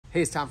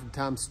Hey, it's Tom from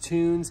Tom's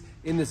Toons.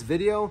 In this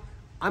video,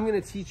 I'm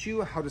gonna teach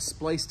you how to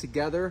splice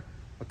together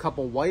a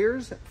couple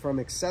wires from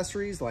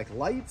accessories like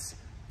lights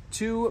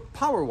to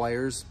power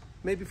wires,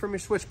 maybe from your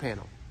switch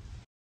panel.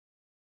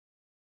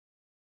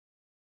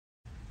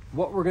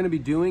 What we're gonna be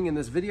doing in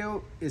this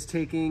video is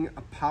taking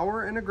a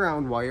power and a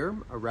ground wire,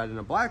 a red and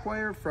a black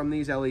wire from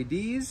these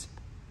LEDs.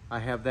 I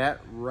have that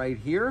right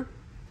here.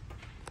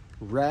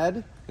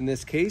 Red, in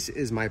this case,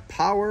 is my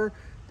power.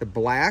 The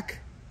black,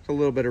 a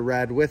little bit of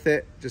red with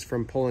it just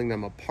from pulling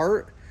them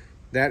apart.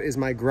 That is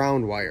my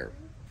ground wire.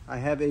 I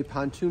have a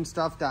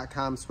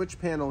pontoonstuff.com switch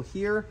panel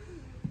here,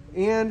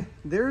 and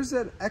there's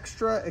an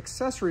extra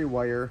accessory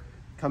wire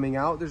coming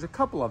out. There's a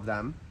couple of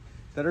them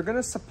that are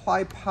gonna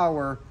supply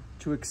power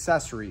to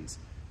accessories.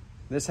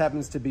 This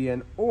happens to be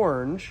an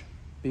orange,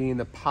 being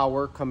the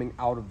power coming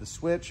out of the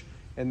switch,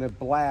 and the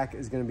black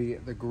is gonna be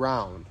the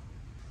ground.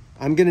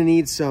 I'm gonna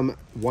need some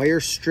wire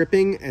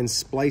stripping and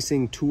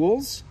splicing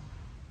tools.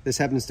 This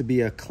happens to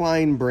be a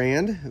Klein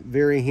brand,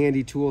 very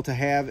handy tool to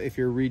have if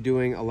you're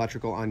redoing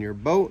electrical on your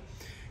boat.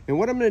 And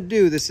what I'm gonna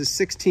do, this is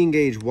 16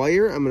 gauge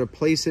wire. I'm gonna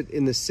place it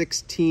in the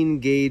 16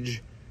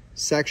 gauge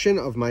section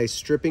of my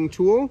stripping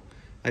tool.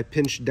 I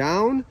pinch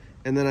down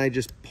and then I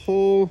just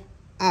pull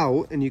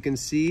out, and you can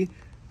see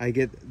I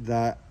get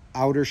the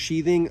outer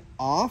sheathing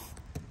off,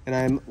 and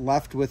I'm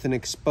left with an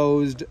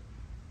exposed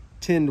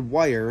tinned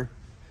wire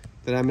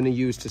that I'm gonna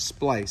use to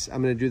splice.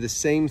 I'm gonna do the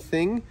same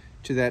thing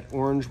to that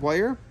orange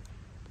wire.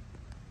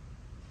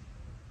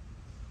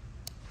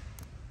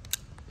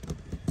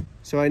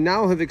 So I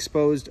now have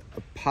exposed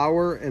a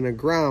power and a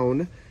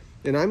ground,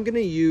 and I'm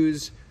gonna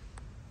use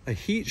a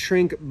heat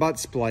shrink butt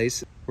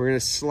splice. We're gonna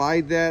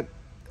slide that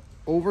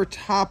over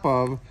top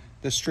of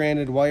the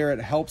stranded wire. It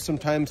helps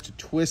sometimes to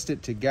twist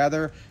it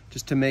together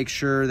just to make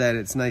sure that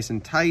it's nice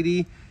and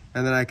tidy,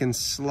 and then I can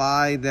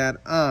slide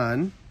that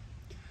on.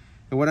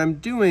 And what I'm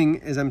doing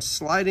is I'm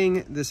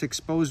sliding this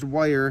exposed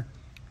wire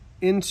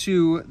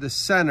into the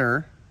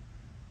center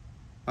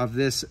of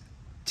this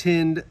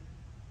tinned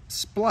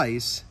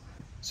splice.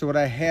 So what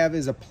I have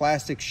is a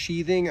plastic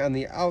sheathing on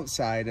the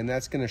outside, and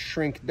that's gonna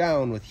shrink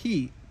down with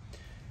heat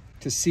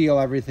to seal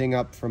everything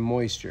up from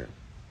moisture.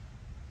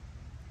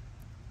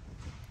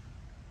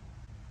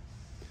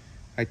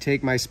 I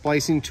take my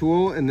splicing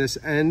tool, and this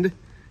end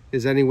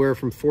is anywhere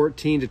from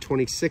 14 to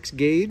 26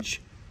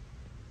 gauge.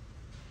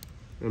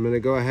 I'm gonna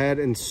go ahead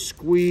and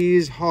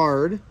squeeze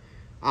hard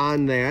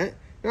on that.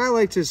 And I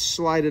like to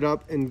slide it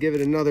up and give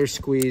it another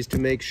squeeze to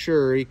make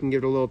sure. You can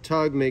give it a little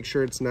tug, make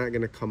sure it's not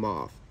gonna come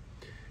off.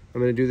 I'm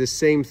gonna do the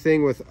same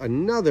thing with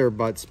another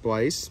butt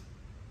splice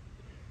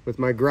with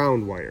my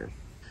ground wire.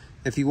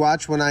 If you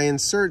watch when I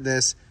insert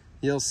this,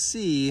 you'll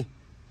see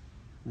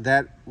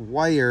that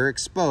wire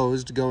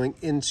exposed going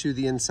into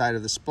the inside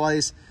of the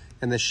splice,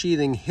 and the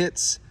sheathing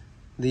hits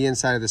the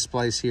inside of the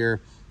splice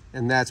here,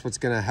 and that's what's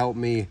gonna help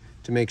me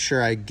to make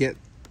sure I get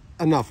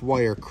enough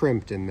wire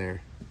crimped in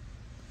there.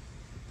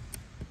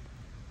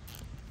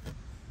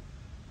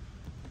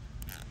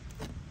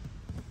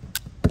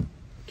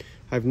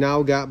 I've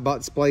now got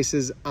butt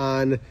splices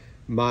on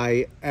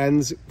my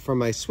ends from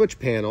my switch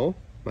panel,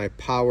 my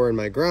power and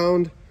my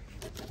ground.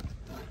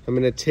 I'm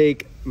gonna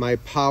take my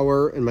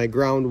power and my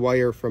ground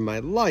wire from my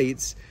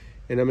lights,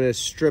 and I'm gonna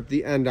strip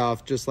the end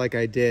off just like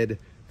I did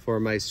for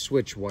my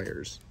switch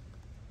wires.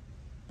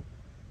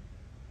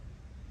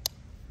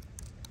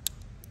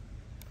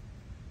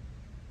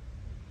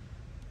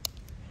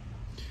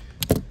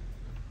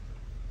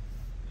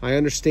 I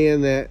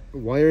understand that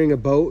wiring a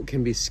boat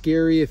can be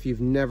scary if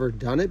you've never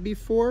done it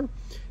before.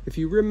 If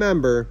you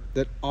remember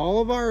that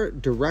all of our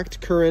direct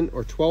current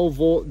or 12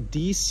 volt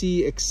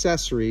DC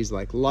accessories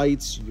like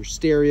lights, your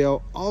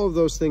stereo, all of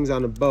those things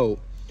on a boat,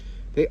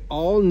 they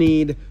all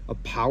need a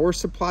power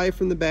supply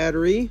from the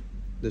battery,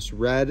 this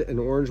red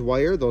and orange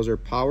wire, those are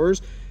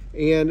powers,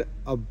 and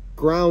a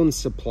ground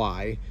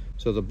supply.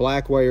 So the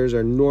black wires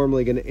are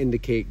normally going to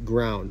indicate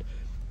ground.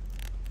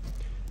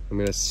 I'm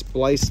going to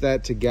splice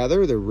that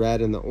together, the red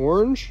and the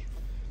orange.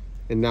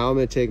 And now I'm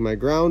going to take my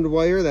ground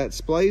wire, that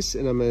splice,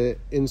 and I'm going to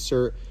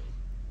insert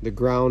the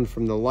ground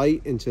from the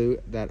light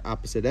into that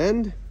opposite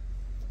end.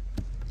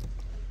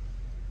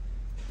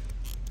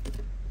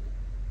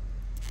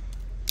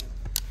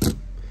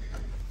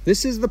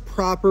 This is the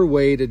proper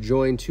way to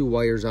join two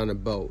wires on a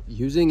boat.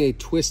 Using a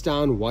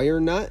twist-on wire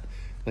nut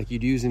like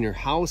you'd use in your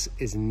house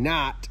is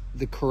not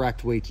the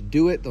correct way to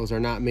do it. Those are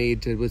not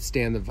made to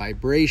withstand the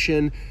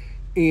vibration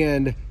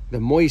and the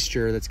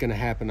moisture that's gonna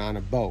happen on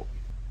a boat.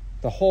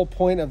 The whole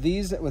point of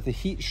these with the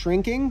heat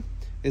shrinking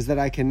is that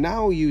I can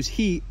now use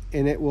heat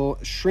and it will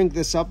shrink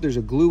this up. There's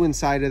a glue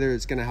inside of there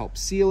that's gonna help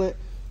seal it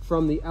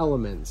from the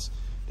elements.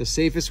 The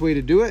safest way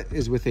to do it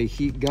is with a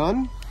heat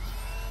gun.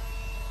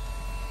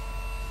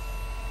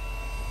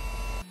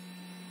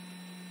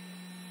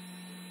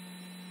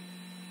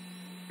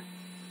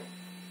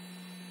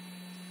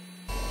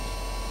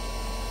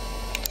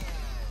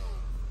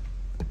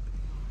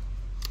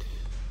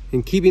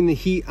 And keeping the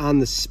heat on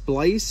the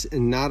splice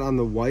and not on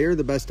the wire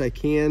the best I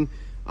can,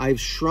 I've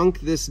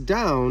shrunk this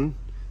down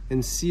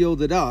and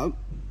sealed it up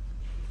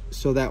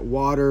so that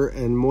water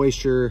and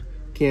moisture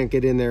can't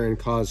get in there and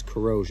cause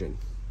corrosion.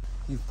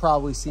 You've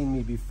probably seen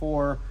me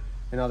before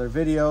in other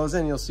videos,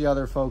 and you'll see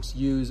other folks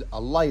use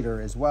a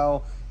lighter as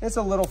well. It's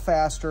a little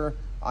faster.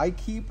 I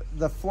keep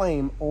the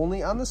flame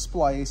only on the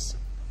splice,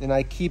 and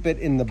I keep it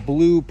in the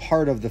blue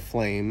part of the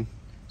flame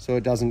so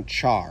it doesn't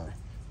char.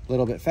 A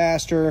little bit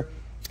faster,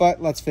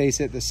 but let's face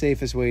it, the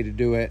safest way to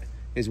do it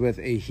is with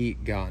a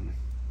heat gun.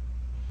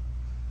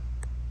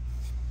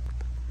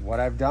 What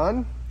I've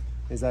done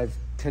is I've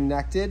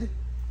connected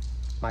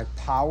my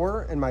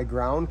power and my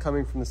ground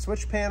coming from the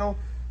switch panel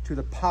to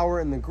the power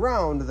and the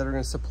ground that are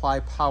going to supply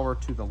power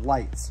to the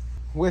lights.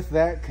 With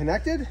that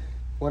connected,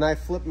 when I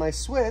flip my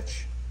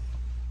switch,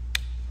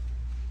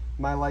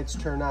 my lights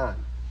turn on.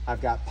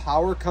 I've got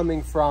power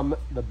coming from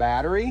the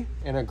battery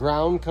and a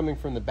ground coming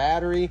from the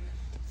battery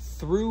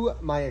through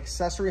my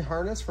accessory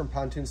harness from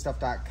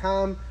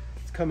pontoonstuff.com.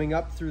 It's coming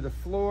up through the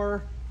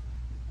floor,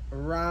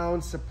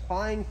 around,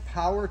 supplying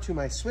power to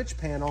my switch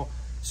panel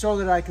so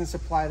that I can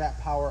supply that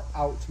power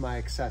out to my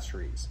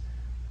accessories.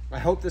 I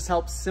hope this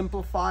helps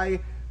simplify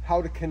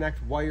how to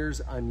connect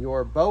wires on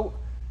your boat.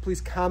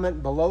 Please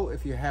comment below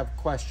if you have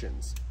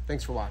questions.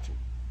 Thanks for watching.